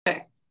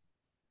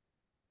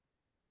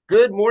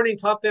Good morning,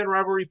 Top Fan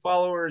Rivalry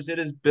followers. It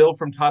is Bill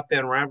from Top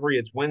Fan Rivalry.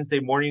 It's Wednesday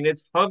morning.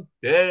 It's Hump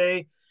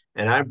Day,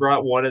 and I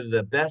brought one of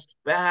the best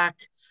back.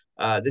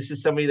 This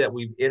is somebody that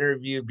we've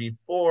interviewed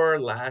before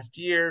last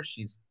year.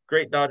 She's a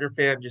great Dodger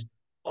fan, just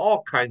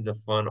all kinds of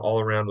fun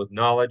all around with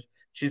knowledge.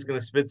 She's going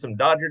to spit some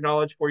Dodger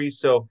knowledge for you.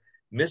 So,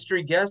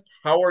 mystery guest,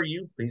 how are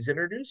you? Please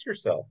introduce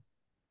yourself.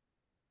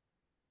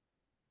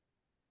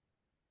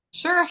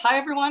 Sure. Hi,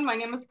 everyone. My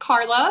name is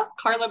Karla,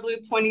 Karla Blue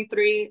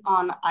 23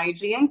 on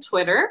IG and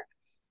Twitter.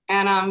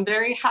 And I'm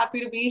very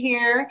happy to be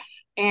here.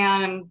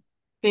 And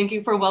thank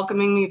you for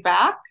welcoming me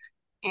back.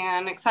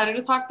 And excited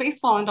to talk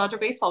baseball and Dodger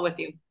baseball with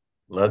you.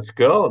 Let's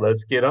go.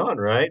 Let's get on,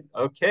 right?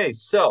 Okay,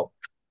 so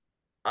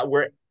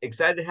we're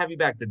excited to have you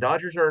back. The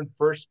Dodgers are in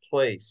first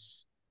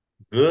place.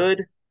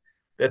 Good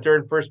that they're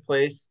in first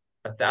place,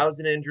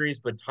 1,000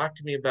 injuries, but talk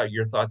to me about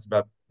your thoughts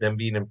about them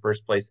being in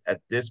first place at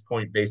this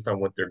point based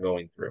on what they're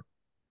going through.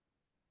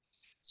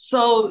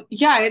 So,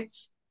 yeah,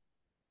 it's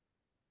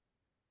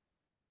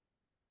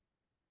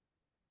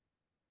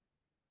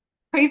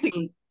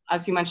crazy.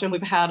 As you mentioned,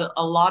 we've had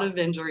a lot of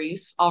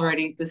injuries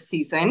already this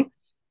season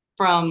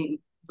from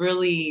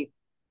really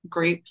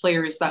great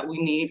players that we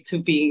need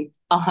to be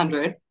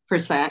 100%.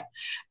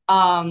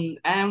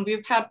 And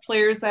we've had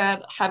players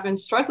that have been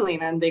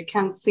struggling and they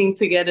can't seem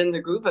to get in the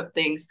groove of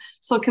things.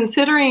 So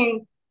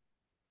considering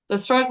the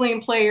struggling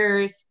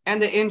players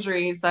and the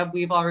injuries that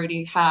we've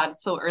already had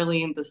so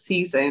early in the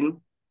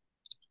season,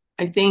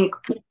 I think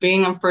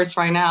being on first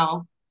right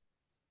now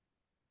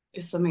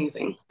is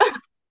amazing.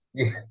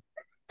 Yeah,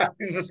 I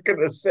was just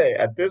gonna say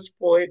at this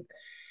point,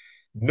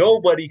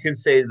 nobody can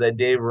say that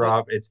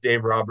it's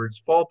Dave Roberts'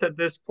 fault at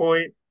this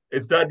point.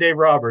 It's not Dave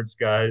Roberts,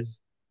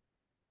 guys.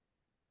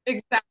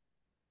 Exactly.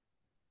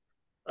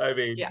 I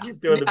mean, Yeah. he's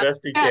doing the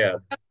best he can.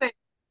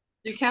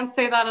 You can't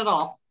say that at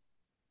all.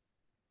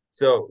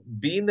 So,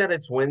 being that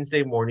it's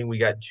Wednesday morning, we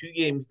got two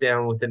games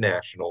down with the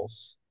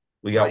Nationals.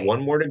 We got Right.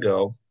 one more to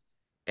go.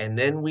 And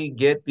then we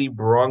get the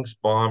Bronx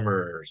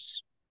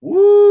Bombers. Yeah.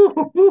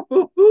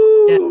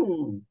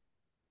 Woo!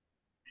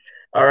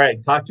 All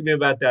right, talk to me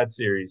about that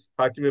series.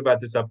 Talk to me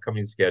about this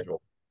upcoming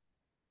schedule.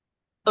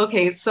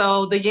 Okay,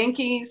 so the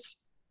Yankees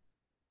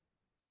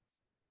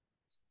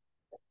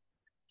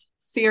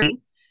series,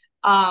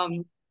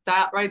 um,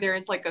 that right there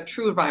is like a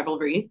true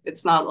rivalry.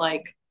 It's not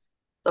like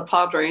the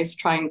Padres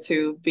trying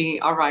to be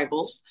our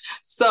rivals.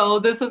 So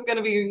this is going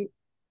to be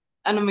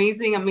an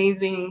amazing,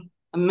 amazing,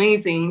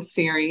 amazing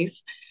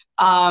series.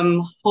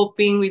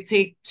 Hoping we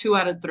take 2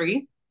 out of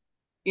 3.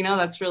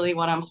 That's really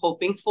what I'm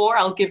hoping for.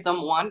 I'll give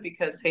them one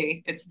because,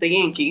 hey, it's the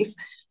Yankees.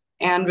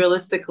 And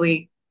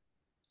realistically,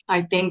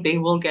 I think they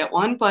will get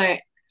one, but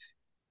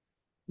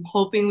I'm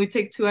hoping we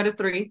take 2 out of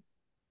 3.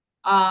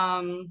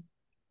 Um,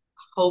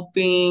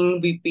 Hoping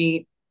we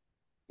beat,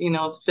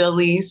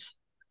 Phillies,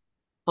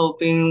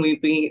 hoping we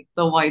beat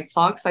the White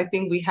Sox. I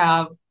think we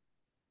have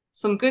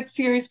some good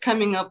series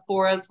coming up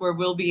for us where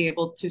we'll be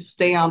able to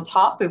stay on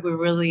top if we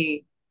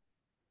really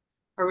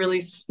are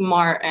really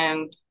smart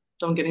and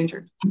don't get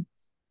injured.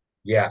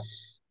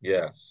 Yes,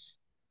 yes.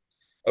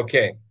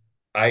 Okay,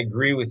 I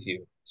agree with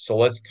you. So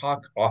let's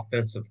talk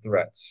offensive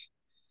threats.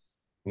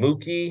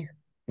 Mookie,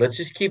 let's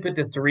just keep it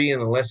to three,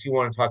 and unless you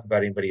want to talk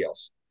about anybody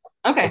else.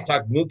 Let's Okay,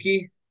 talk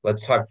Mookie.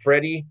 Let's talk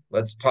Freddie.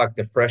 Let's talk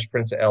the Fresh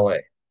Prince of LA.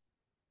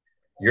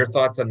 Your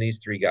thoughts on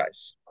these three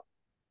guys?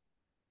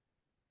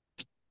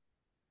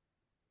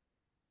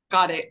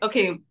 got it.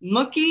 Okay,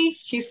 Mookie,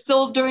 he's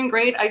still doing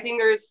great. I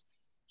think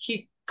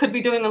he could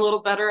be doing a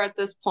little better at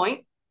this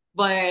point,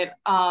 but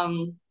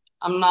I'm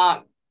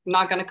not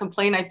gonna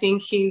complain. I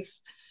think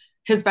his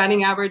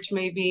batting average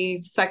may be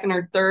second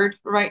or third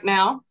right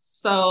now.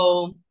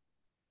 So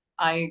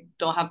I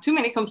don't have too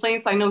many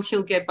complaints. I know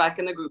he'll get back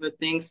in the groove of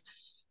things.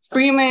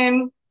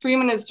 Freeman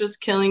is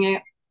just killing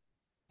it.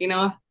 You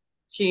know,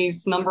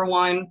 he's number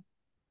one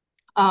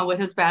with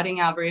his batting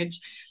average.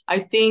 I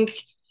think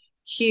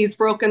he's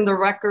broken the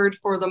record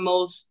for the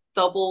most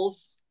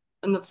doubles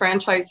in the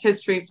franchise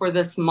history for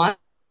this month.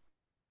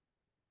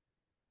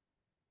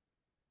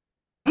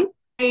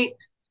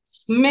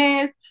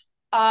 Smith,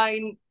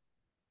 I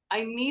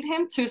I need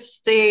him to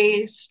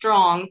stay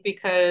strong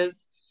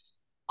because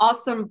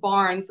Austin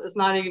Barnes is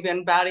not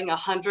even batting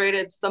 100.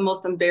 It's the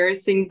most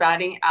embarrassing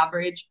batting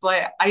average,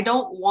 but I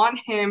don't want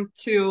him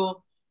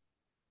to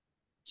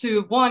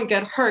one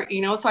get hurt.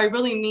 So I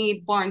really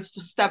need Barnes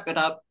to step it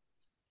up.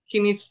 He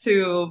needs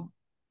to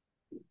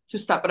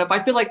step it up.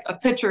 I feel like a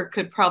pitcher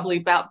could probably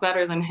bat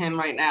better than him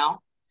right now.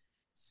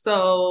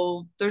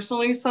 So there's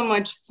only so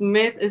much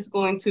Smith is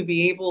going to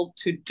be able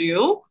to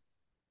do,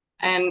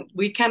 and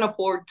we can't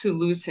afford to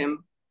lose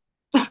him.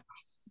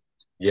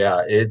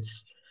 Yeah,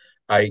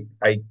 I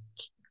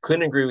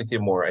couldn't agree with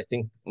you more. I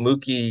think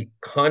Mookie,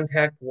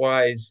 contact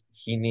wise,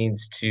 he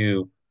needs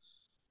to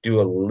do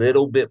a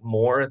little bit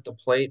more at the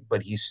plate,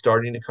 but he's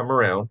starting to come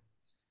around.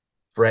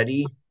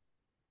 Freddie,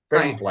 Right.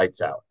 Freddie's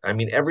lights out. I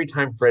mean, every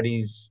time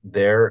Freddie's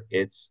there,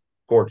 it's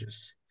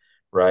gorgeous,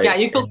 Yeah, right?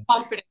 you feel And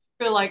confident.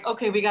 You feel like,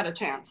 okay, we got a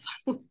chance.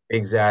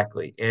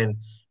 exactly. And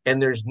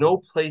and there's no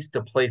place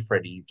to play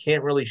Freddie. You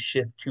can't really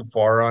shift too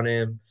far on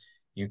him.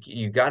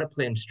 You got to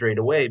play him straight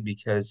away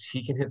because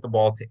he can hit the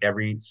ball to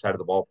every side of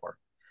the ballpark.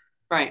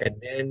 Right. And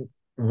then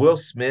Will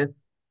Smith,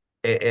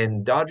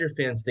 and Dodger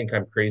fans think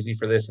I'm crazy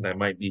for this, and I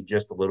might be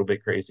just a little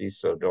bit crazy,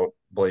 so don't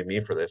blame me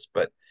for this.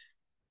 But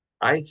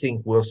I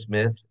think Will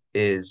Smith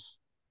is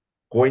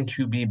going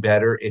to be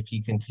better if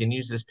he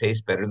continues this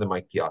pace better than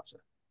Mike Piazza.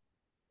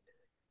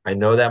 I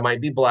know that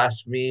might be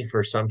blasphemy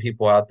for some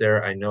people out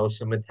there. I know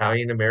some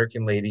Italian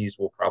American ladies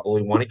will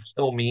probably want to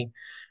kill me.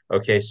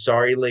 Okay,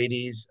 sorry,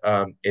 ladies.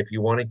 If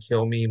you want to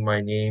kill me, my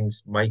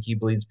name's Mikey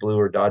Bleeds Blue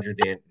or Dodger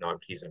Dan. No, I'm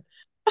teasing.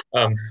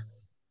 Um,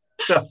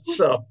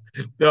 so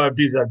no, I'm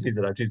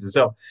teasing.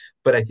 So,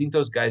 but I think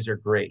those guys are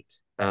great.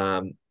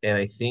 And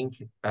I think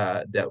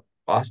that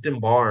Austin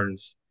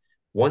Barnes,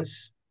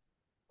 once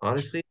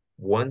honestly,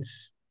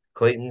 once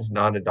Clayton's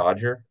not a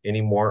Dodger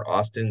anymore,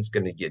 Austin's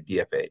going to get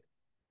DFA'd.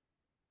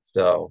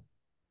 So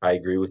I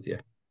agree with you.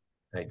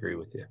 I agree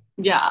with you.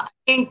 Yeah. I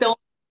think the only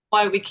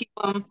why we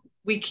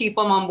keep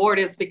him on board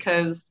is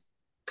because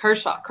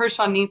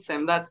Kershaw needs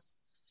him. That's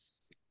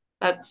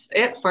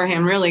it for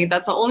him, really.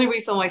 That's the only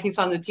reason why he's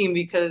on the team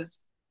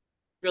because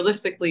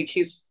realistically,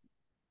 he's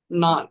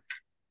not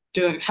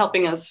doing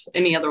helping us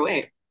any other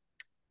way.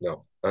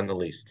 No, not in the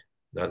least.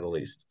 Not in the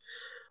least.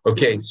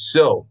 Okay, Mm-mm.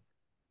 so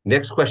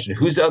next question.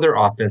 Who's other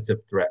offensive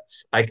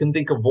threats? I can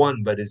think of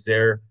one, but is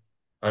there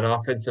an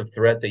offensive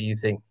threat that you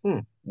think,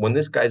 when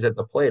this guy's at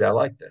the plate, I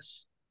like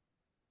this?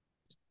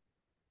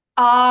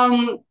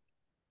 Um,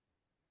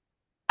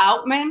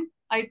 Outman,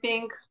 I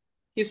think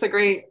he's a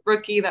great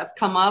rookie that's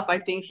come up. I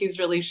think he's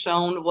really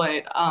shown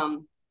what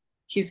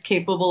he's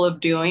capable of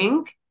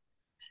doing.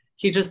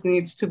 He just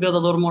needs to build a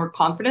little more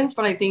confidence,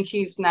 but I think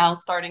he's now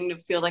starting to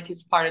feel like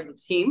he's part of the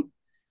team.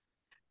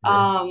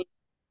 Yeah. Um,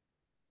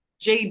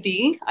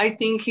 JD, I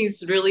think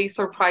he's really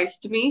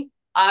surprised me.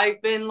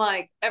 I've been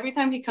like, every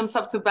time he comes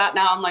up to bat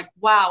now, I'm like,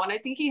 wow. And I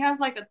think he has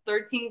like a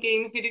 13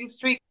 game hitting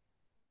streak.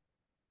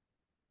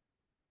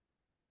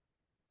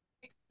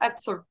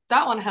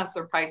 That one has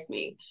surprised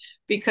me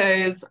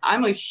because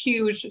I'm a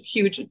huge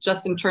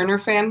Justin Turner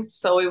fan.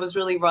 So it was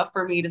really rough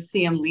for me to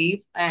see him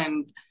leave.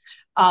 And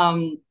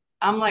um,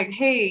 I'm like,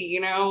 hey,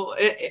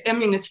 I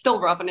mean, it's still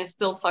rough and it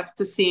still sucks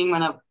to see him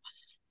in a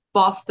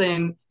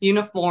Boston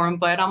uniform,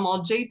 but I'm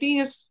all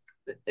JD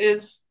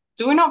is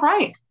doing all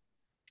right.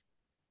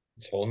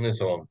 He's holding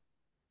his own.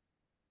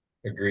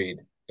 Agreed.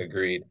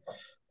 Agreed.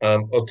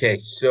 Okay,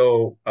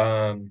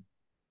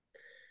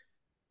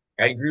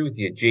 I agree with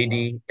you,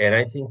 JD, and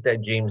I think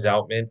that James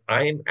Outman,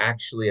 I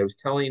was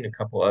telling a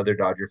couple other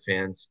Dodger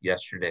fans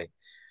yesterday,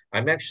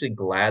 I'm actually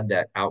glad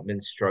that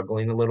Outman's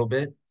struggling a little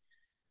bit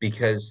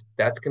because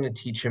that's going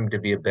to teach him to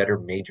be a better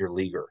major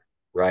leaguer,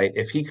 right?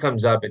 If he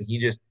comes up and he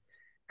just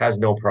has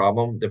no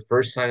problem, the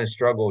first sign of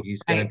struggle,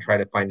 he's going to Right. try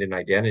to find an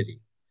identity.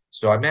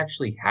 So I'm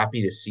actually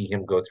happy to see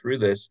him go through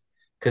this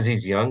because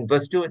he's young.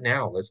 Let's do it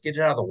now. Let's get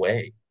it out of the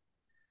way,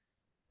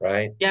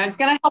 right? Yeah, it's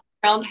gonna help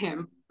around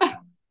him.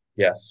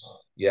 Yes,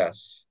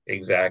 yes,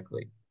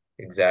 exactly,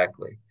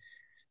 exactly.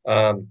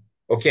 Um,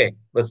 okay,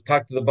 let's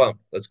talk to the bump.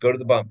 Let's go to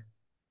the bump.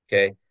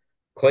 Okay.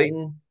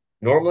 Clayton,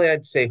 normally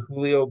I'd say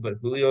Julio,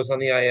 but Julio's on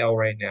the IL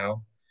right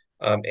now.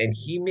 And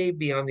he may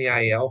be on the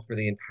IL for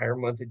the entire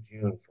month of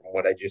June, from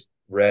what I just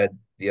read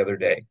the other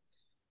day.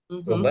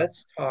 So Hmm.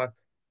 let's talk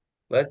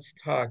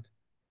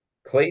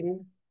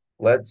Clayton,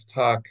 let's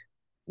talk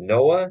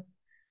Noah,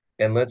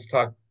 and let's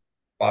talk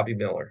Bobby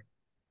Miller.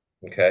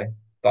 Okay.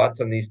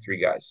 Thoughts on these three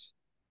guys?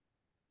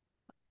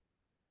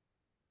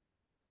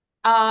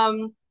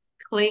 Um,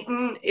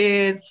 Clayton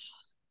is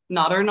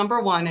not our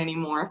number one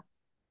anymore.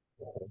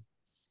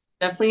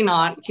 Definitely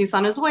not. He's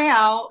on his way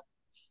out.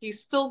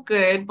 He's still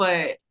good,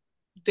 but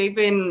they've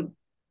been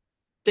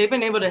they've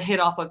been able to hit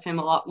off of him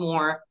a lot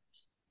more,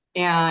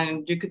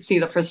 and you could see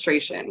the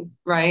frustration,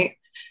 right?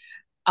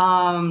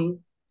 Um,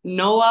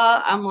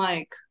 Noah, I'm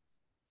like,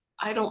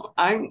 I don't,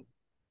 I'm,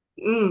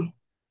 mm,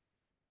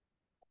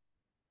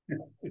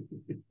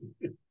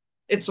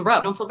 it's rough.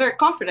 I don't feel very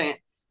confident.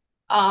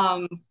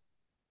 Um,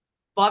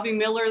 Bobby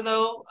Miller,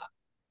 though,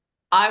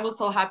 I was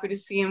so happy to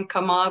see him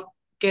come up,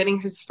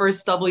 getting his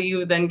first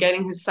W, then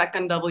getting his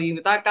second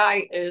W. That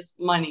guy is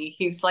money.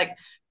 He's like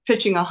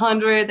pitching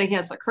 100, then he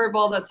has a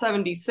curveball that's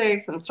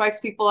 76 and strikes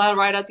people out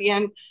right at the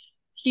end.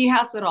 He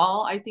has it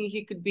all. I think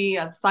he could be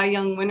a Cy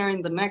Young winner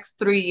in the next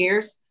 3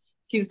 years.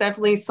 He's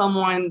definitely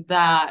someone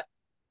that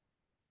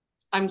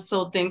I'm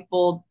so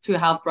thankful to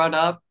have brought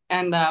up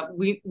and that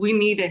we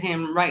needed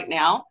him right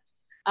now.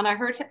 And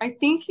I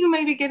think he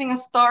may be getting a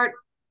start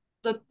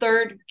the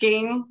third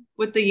game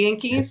with the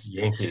Yankees.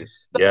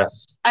 Yankees.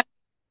 Yes.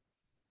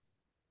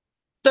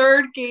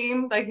 Third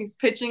game that he's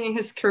pitching in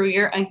his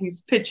career and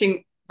he's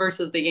pitching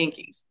versus the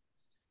Yankees.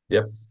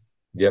 Yep.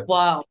 Yep.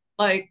 Wow.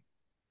 Like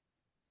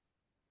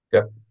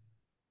Yep.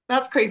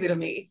 that's crazy to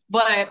me.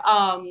 But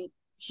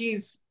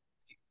he's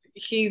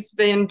he's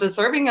been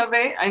deserving of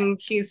it and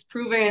he's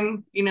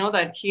proven,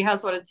 that he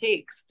has what it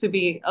takes to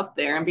be up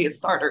there and be a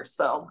starter.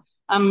 So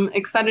I'm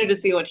excited to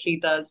see what he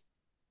does.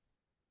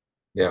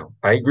 Yeah,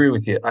 I agree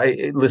with you.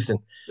 Listen,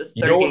 this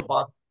you know third game.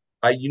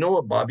 what you know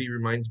what Bobby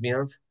reminds me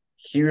of?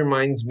 He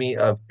reminds me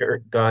of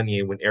Eric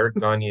Gagne when Eric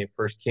Gagne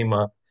first came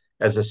up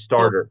as a Nope.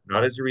 starter,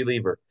 not as a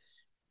reliever.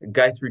 The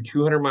guy threw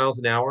 200 miles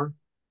an hour,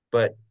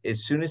 but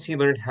as soon as he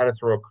learned how to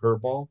throw a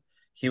curveball,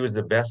 he was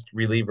the best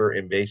reliever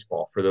in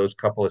baseball for those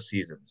couple of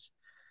seasons.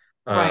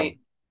 Um, Right.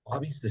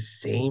 Bobby's the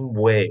same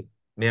way.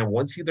 Man,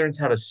 once he learns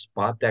how to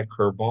spot that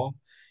curveball,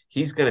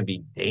 he's going to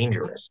be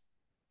dangerous.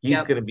 He's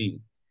Yep. going to be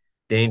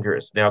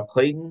dangerous. Now,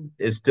 Clayton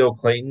is still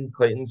Clayton.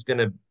 Clayton's going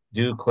to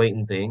do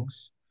Clayton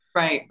things.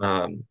 Right.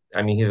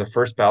 I mean, he's a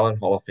first ballot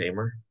Hall of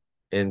Famer.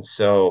 And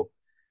so,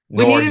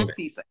 We no needed a argument.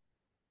 season.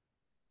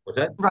 Was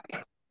that?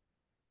 Right.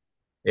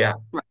 Yeah.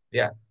 Right.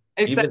 Yeah.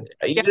 I said,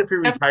 yeah, Even if he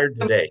retired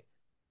definitely, today,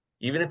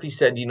 even if he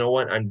said, you know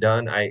what, I'm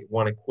done, I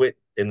want to quit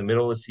in the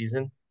middle of the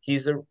season,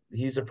 he's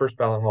a first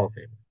ballot Hall of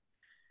Famer.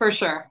 for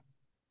sure.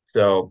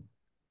 So,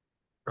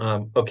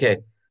 okay.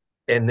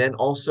 And then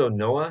also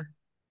Noah,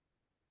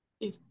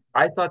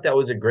 I thought that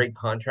was a great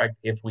contract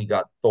if we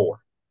got Thor.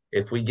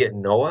 If we get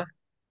Noah,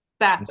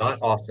 Exactly. not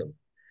awesome.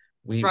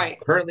 Right.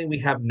 We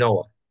have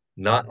Noah,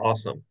 not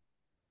awesome.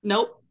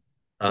 Nope.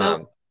 Um,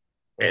 Nope.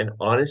 and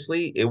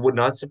honestly, it would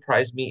not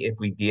surprise me if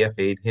we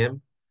DFA'd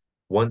him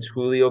once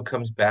Julio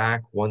comes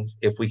back. Once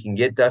if we can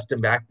get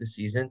Dustin back this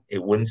season,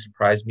 it wouldn't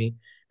surprise me.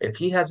 If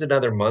he has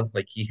another month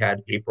like he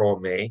had April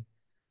and May,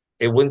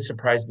 it wouldn't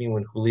surprise me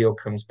when Julio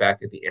comes back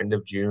at the end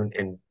of June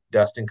and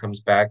Dustin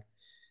comes back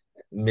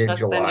Dustin,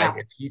 mid-July. yeah.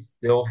 If he's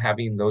still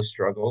having those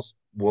struggles,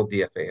 we'll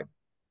DFA him.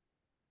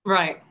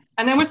 Right.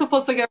 And then we're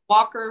supposed to get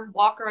Walker.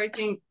 Walker, I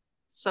think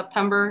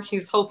September.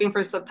 He's hoping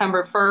for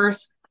September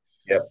 1st.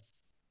 Yep, yep,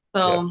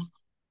 So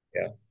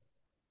yeah,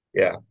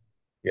 yeah,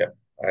 yeah.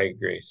 I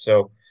agree.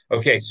 So,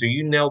 okay, so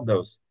you nailed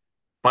those.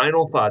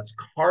 Final thoughts.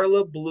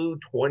 Karla Blue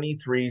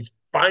 23's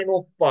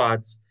final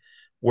thoughts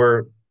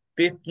were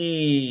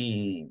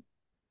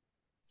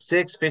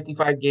 56,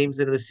 55 games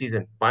into the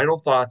season. Final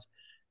thoughts.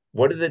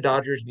 What do the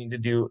Dodgers need to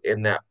do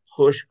in that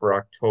push for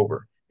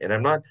October? And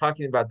I'm not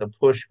talking about the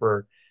push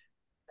for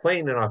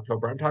playing in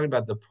October. I'm talking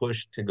about the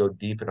push to go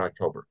deep in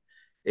October.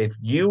 If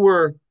you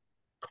were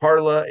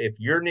Karla, if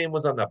your name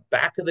was on the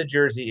back of the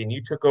jersey and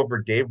you took over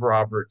Dave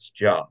Roberts'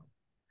 job,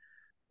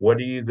 what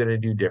are you going to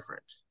do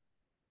different?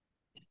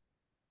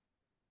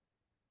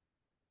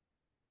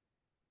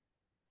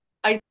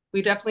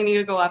 we definitely need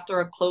to go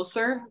after a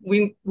closer.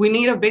 We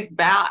need a big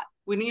bat.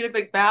 We need a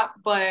big bat,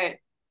 but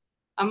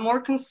I'm more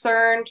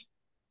concerned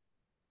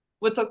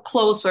with a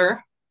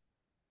closer.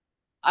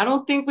 I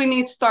don't think we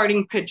need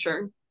starting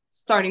pitching.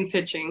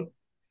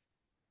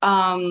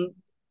 Um,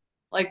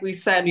 like we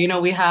said,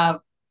 we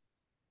have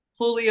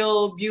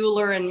Julio,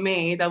 Bueller, and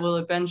May that will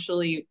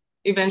eventually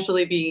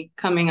be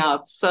coming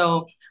up.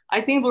 So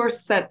I think we're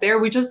set there.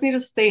 We just need to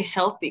stay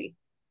healthy.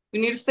 We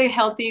need to stay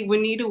healthy.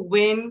 We need to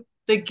win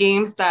the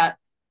games that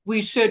we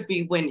should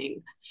be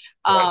winning.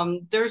 Right.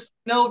 There's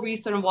no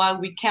reason why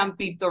we can't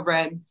beat the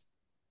Reds.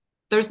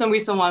 There's no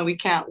reason why we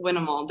can't win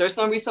them all. There's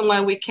no reason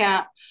why we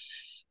can't.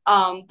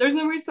 There's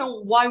no reason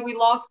why we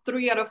lost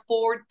 3 out of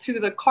 4 to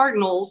the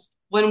Cardinals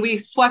when we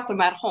swept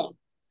them at home.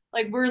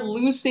 Like we're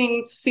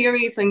losing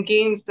series and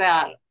games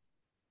that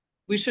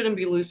we shouldn't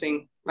be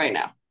losing right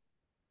now.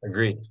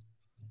 Agreed.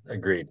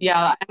 Agreed.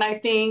 Yeah, and I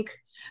think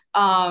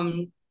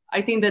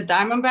the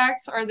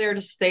Diamondbacks are there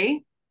to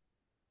stay.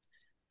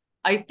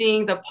 I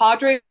think the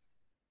Padres,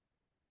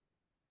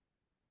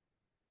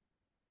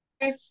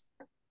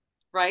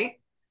 right?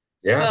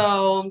 Yeah.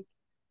 So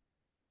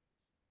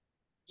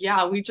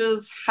yeah, we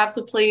just have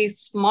to play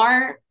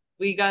smart.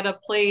 We gotta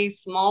play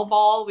small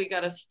ball. We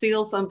gotta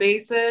steal some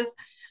bases,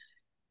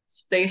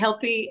 stay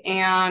healthy,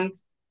 and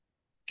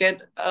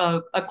get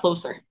a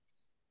closer.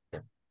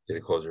 Get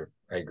a closer.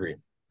 I agree.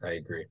 I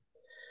agree.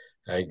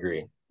 I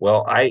agree.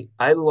 Well, I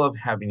love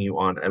having you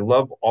on. I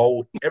love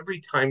all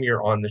every time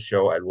you're on the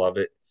show. I love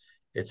it.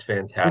 It's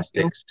Thank you.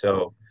 fantastic.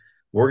 So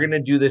we're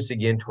gonna do this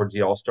again towards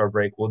the All-Star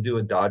break. We'll do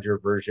a Dodger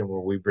version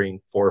where we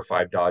bring 4 or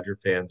 5 Dodger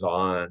fans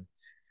on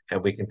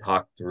and we can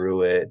talk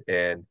through it.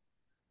 And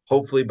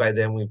hopefully by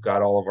then we've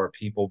got all of our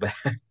people back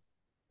and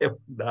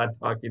we're not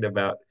talking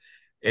about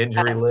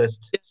injury Yes.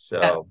 list. Yeah.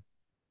 So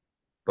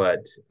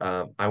but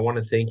I want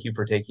to thank you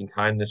for taking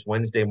time this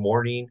Wednesday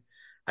morning.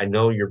 I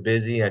know you're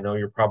busy. I know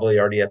you're probably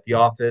already at the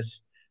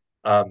office.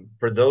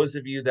 For those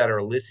of you that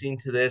are listening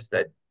to this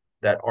that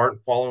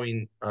aren't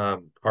following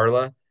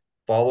Karla,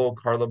 follow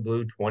Karla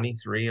Blue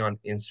 23 on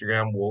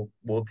Instagram.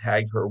 We'll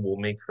tag her. We'll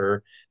make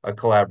her a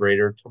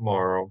collaborator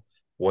tomorrow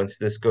once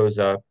this goes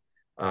up.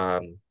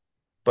 Um,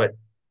 but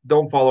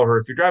don't follow her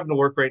if you're driving to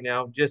work right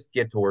now. Just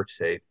get to work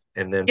safe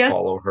and then Yes,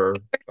 follow her.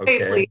 Okay.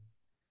 safely.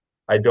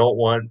 I don't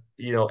want,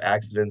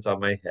 accidents on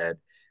my head.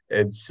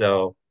 And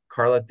so,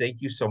 Karla,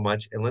 thank you so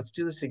much. And let's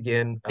do this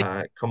again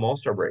come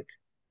All-Star break.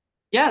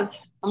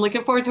 Yes, I'm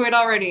looking forward to it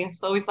already.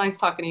 It's always nice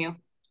talking to you.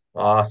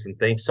 Awesome.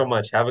 Thanks so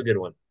much. Have a good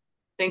one.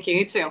 Thank you.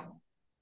 You too.